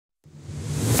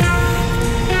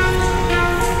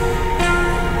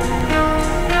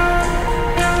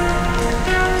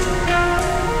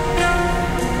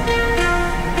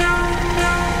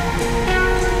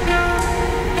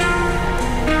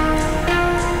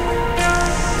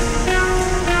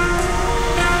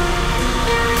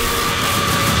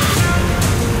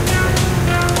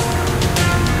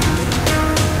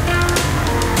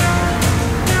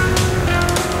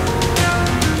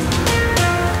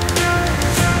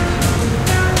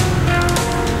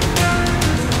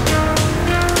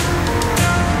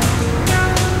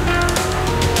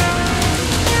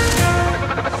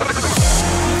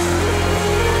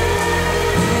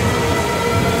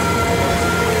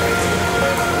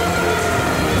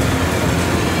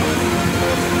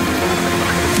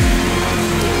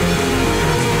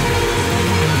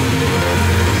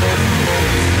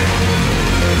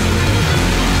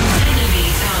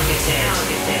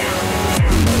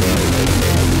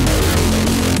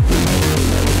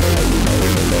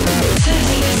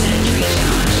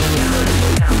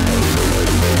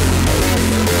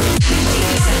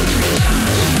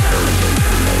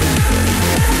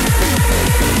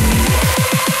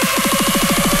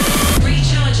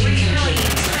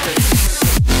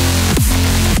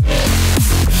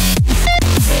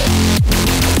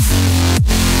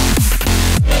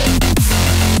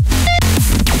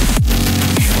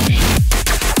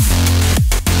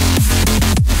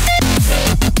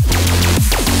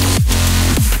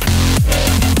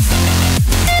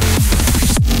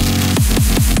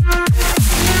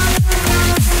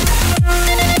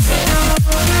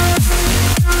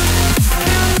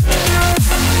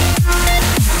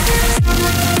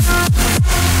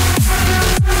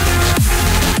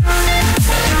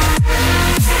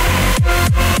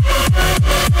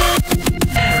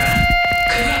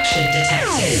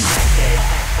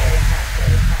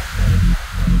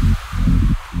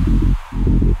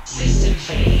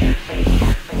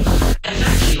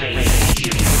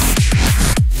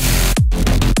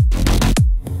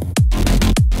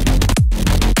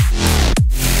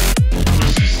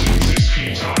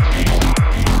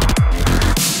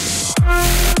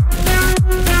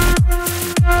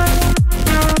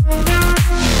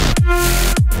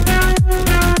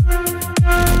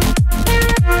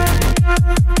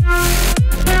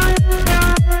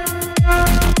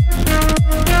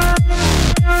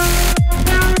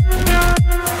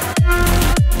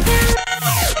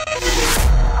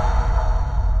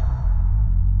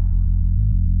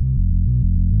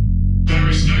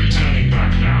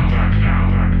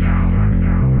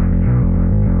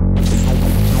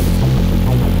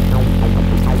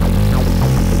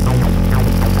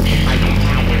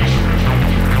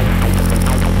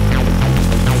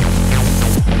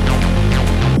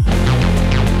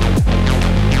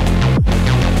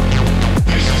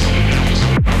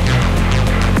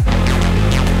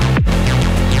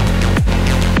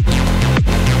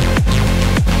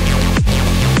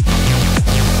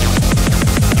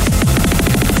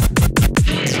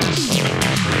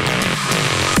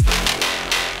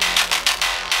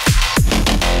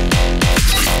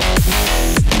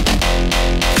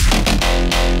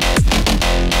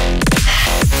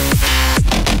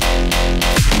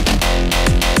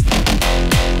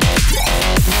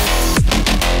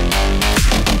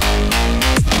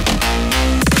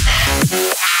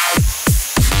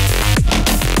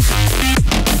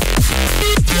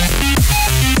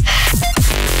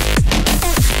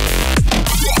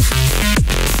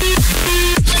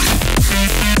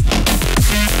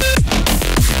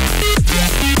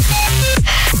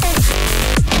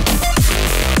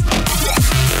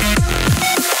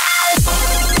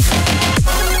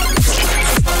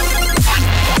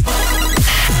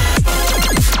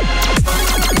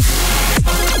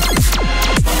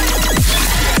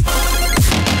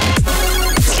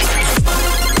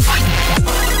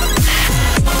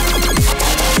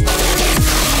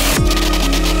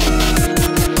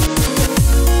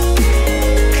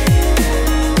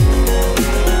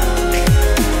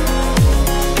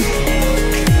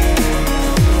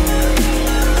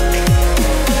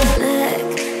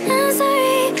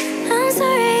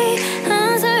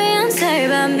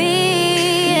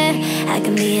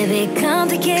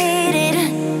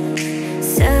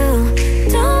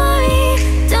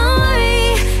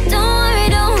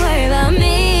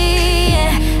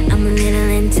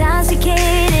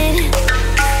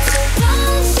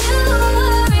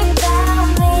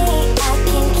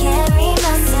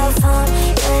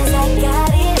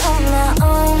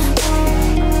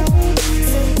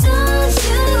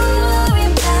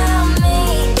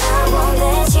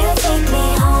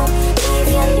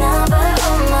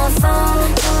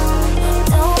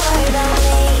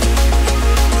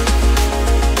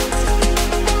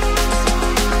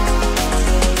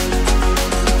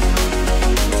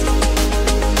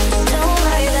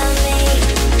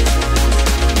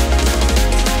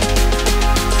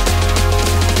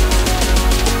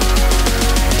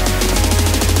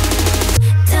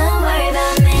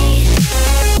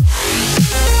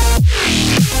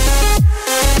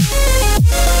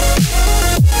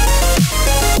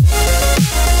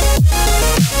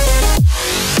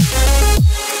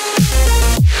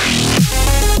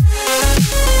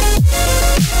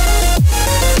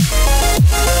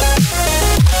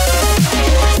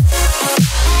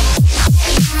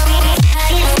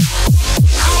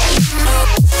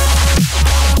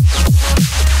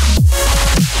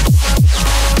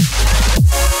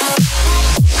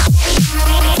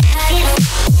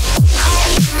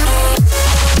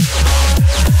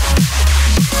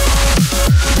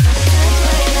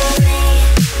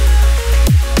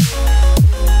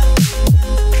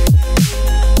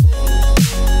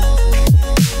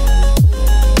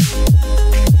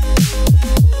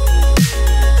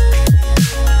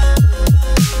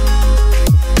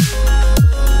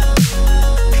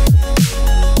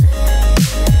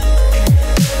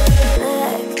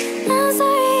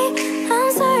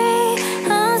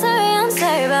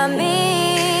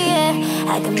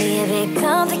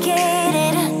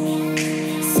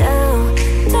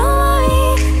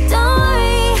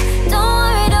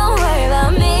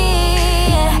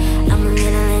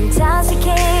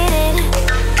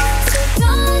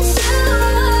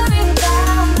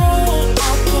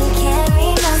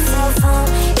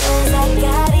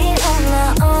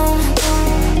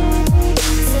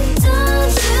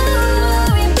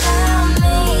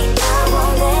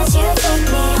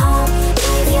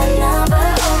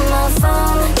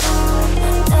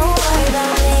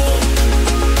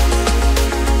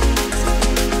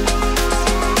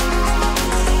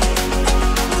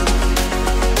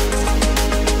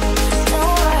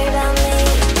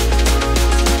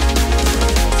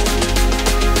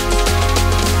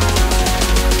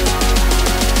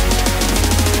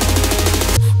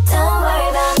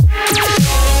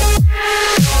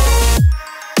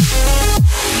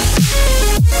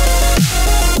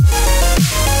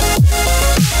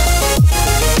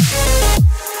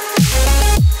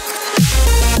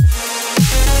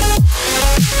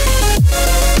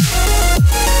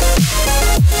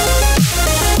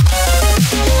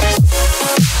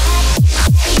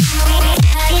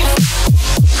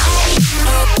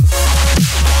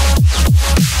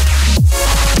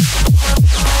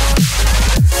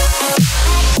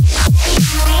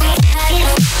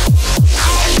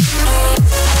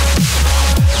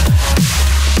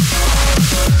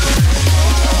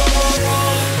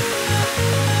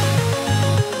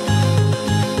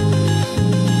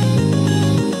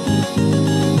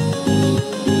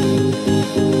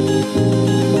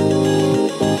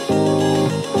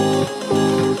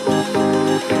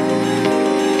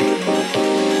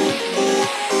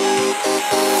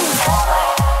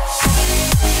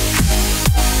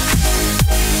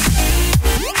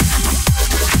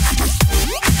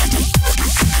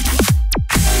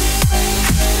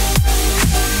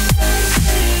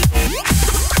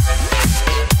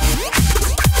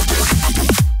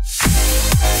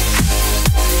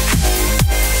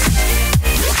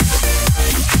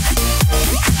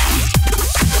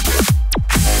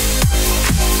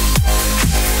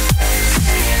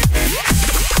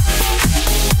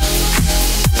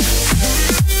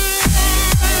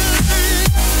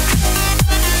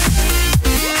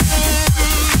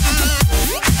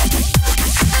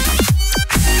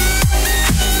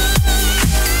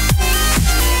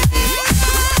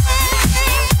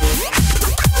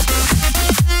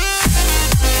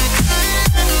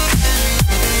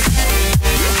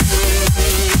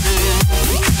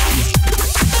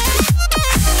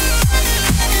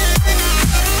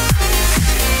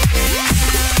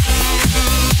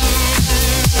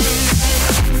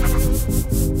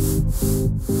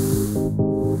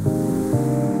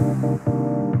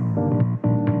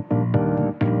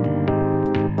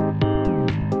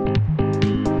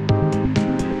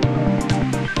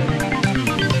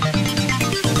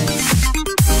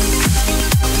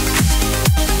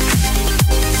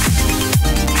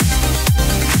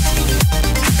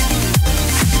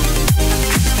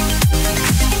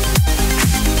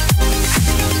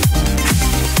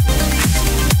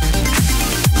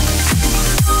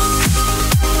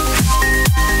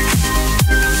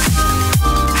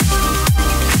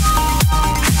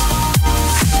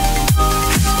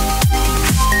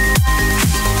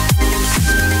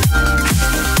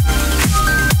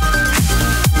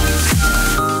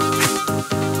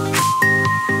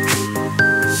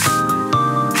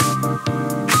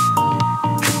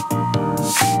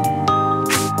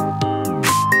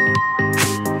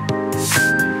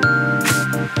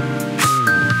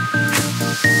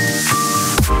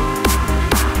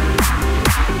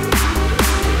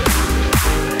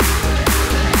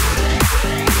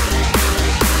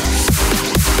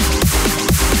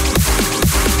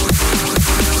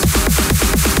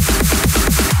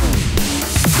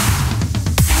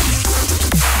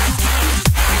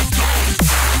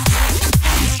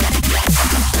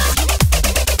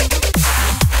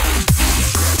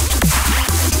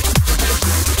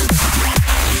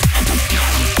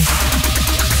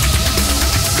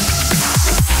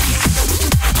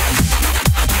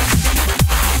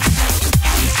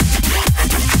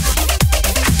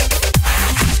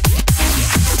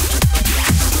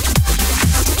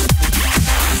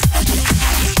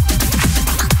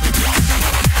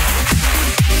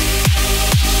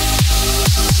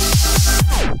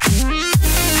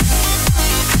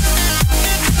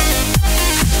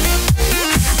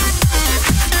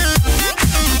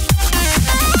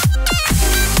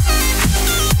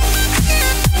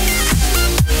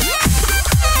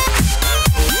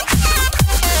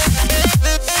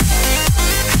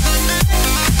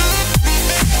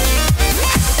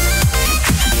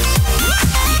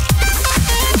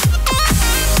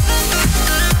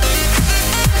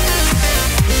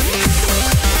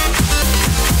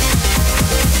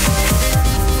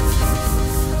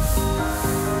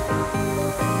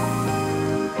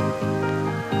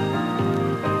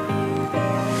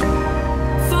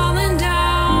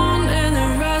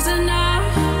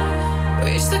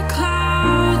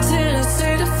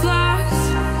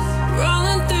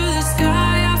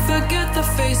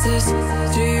faces.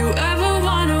 Do you ever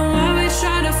wonder why we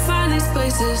try to find these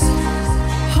places?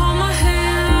 Hold my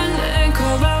hand and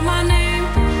call out my name.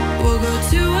 We'll go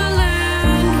to a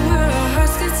land where our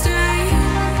hearts can stay.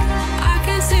 I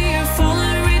can see you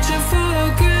falling, reaching for a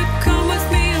grip. Come with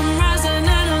me, I'm rising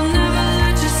and I'll never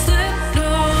let you slip.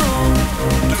 No,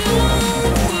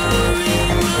 don't worry,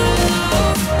 my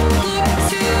love. Look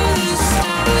to the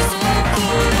stars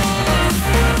above.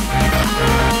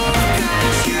 I've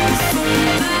got you for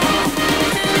now.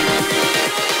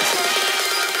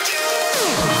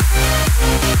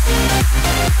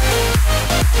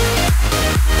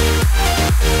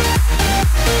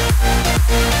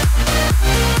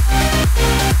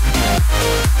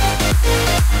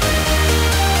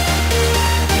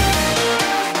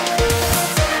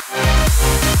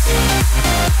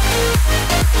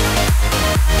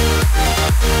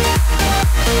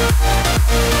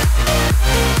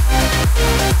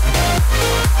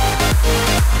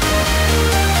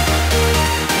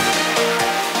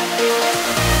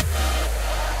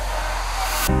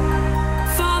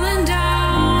 Falling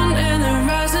down and then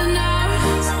rising up.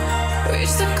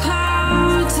 Reach the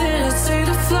clouds in a state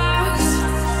of flux.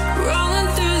 Rolling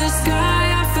through the sky,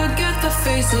 I forget the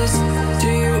faces. Do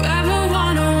you ever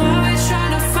wonder why we try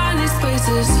to find these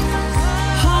places?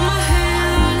 Hold my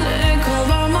hand and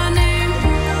call out my name.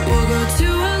 We'll go to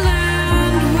a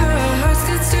land where our hearts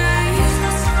can stay.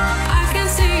 I can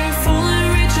see you falling,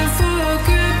 reaching for a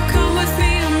grip. Come with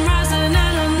me, I'm rising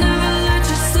and I'll never let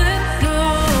you slip. No,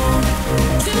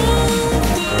 don't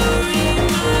worry,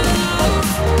 my love.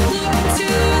 Look to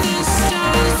the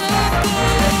stars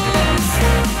above.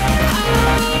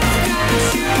 I've got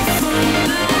you for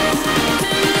now.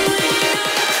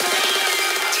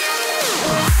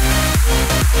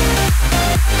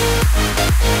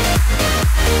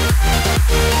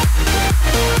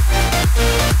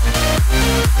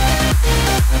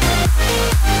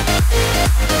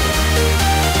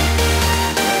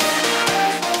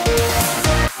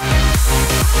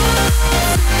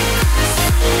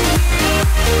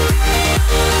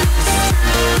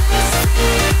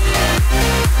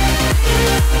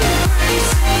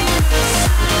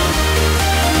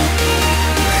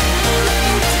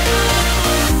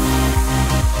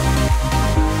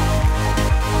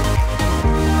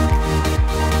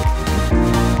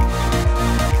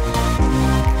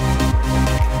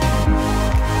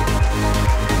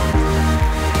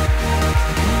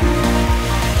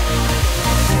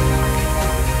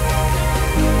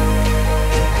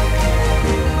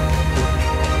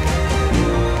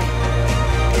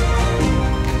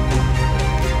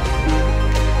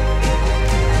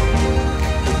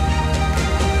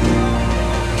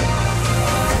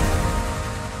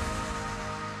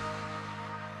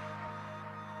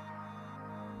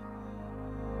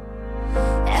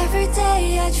 Every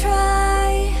day I try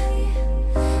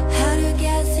how to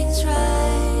get things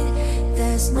right.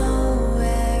 There's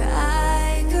nowhere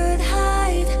I could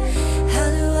hide. How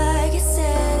do I get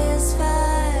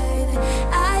satisfied?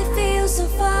 I feel so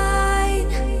fine,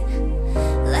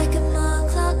 like I'm on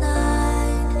cloud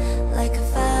nine, like a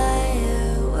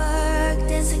firework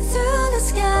dancing through the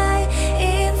sky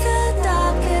in the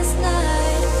darkest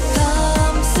night.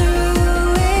 Come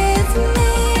through with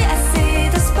me. I see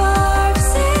the sparks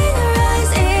in your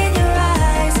eyes, in your eyes.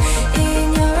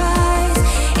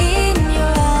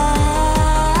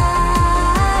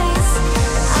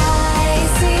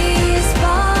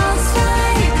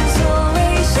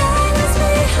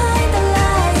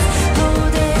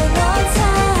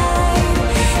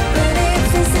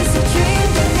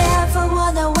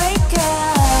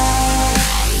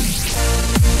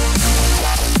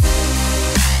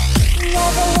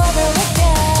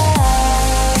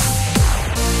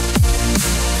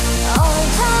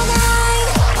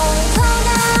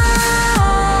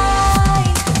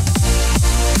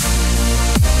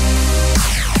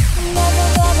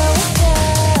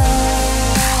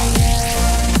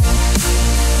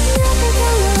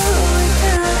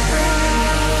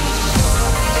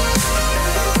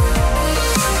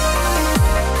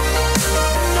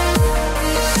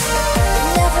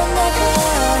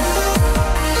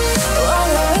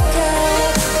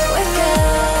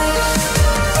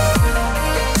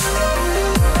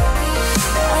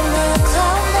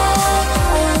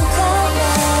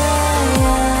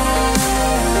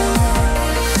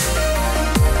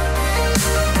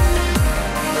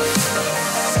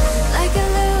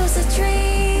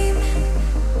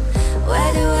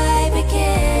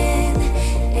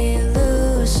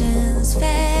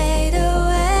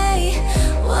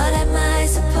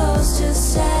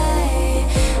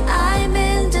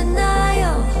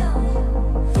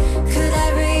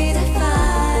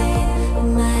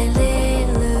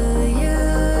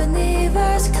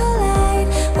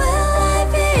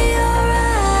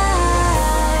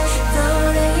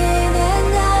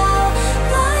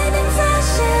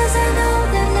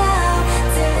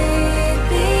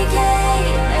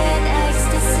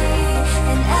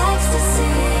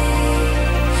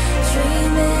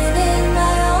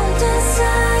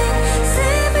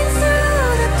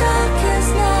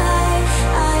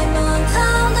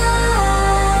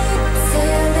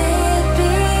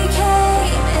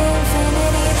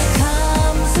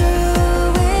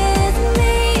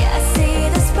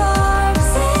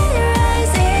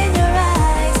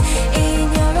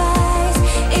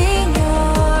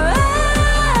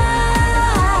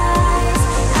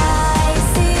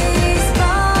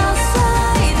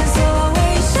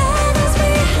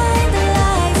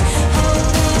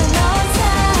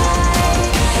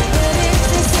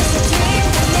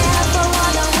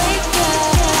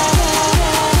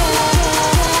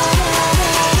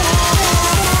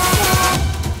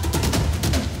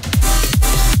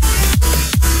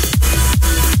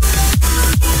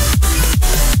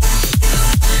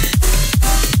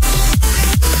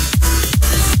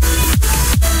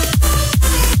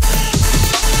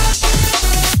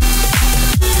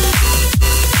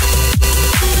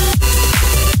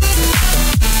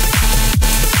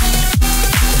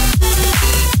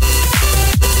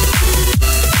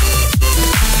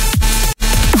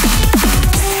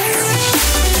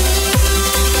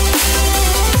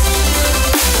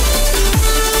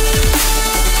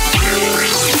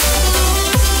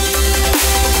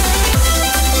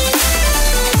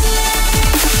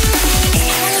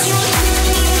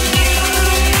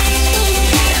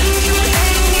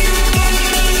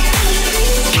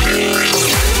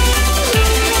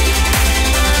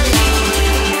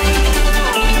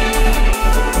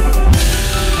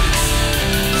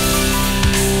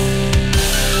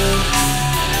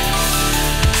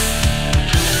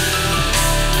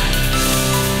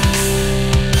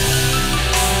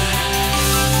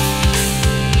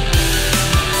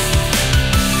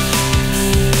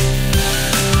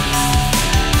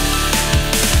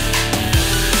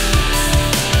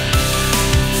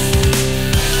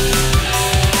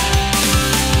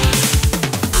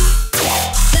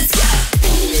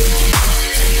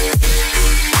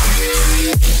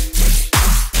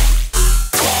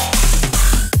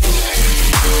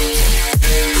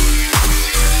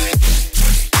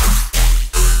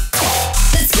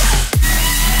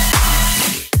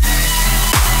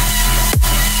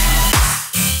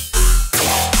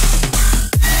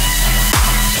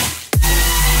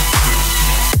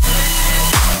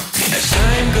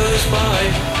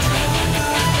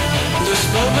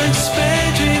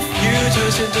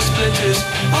 splinters.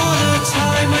 All the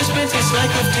time I spent it's like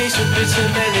I've tasted bitter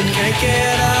melon. Can't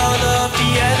get out of the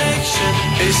addiction.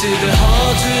 Is it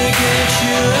hard to get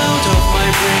you out of my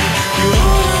brain? You're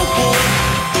all I want,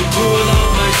 the pull of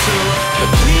my soul.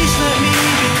 But please let me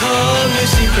become your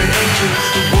secret angel.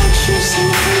 I want you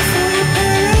something for your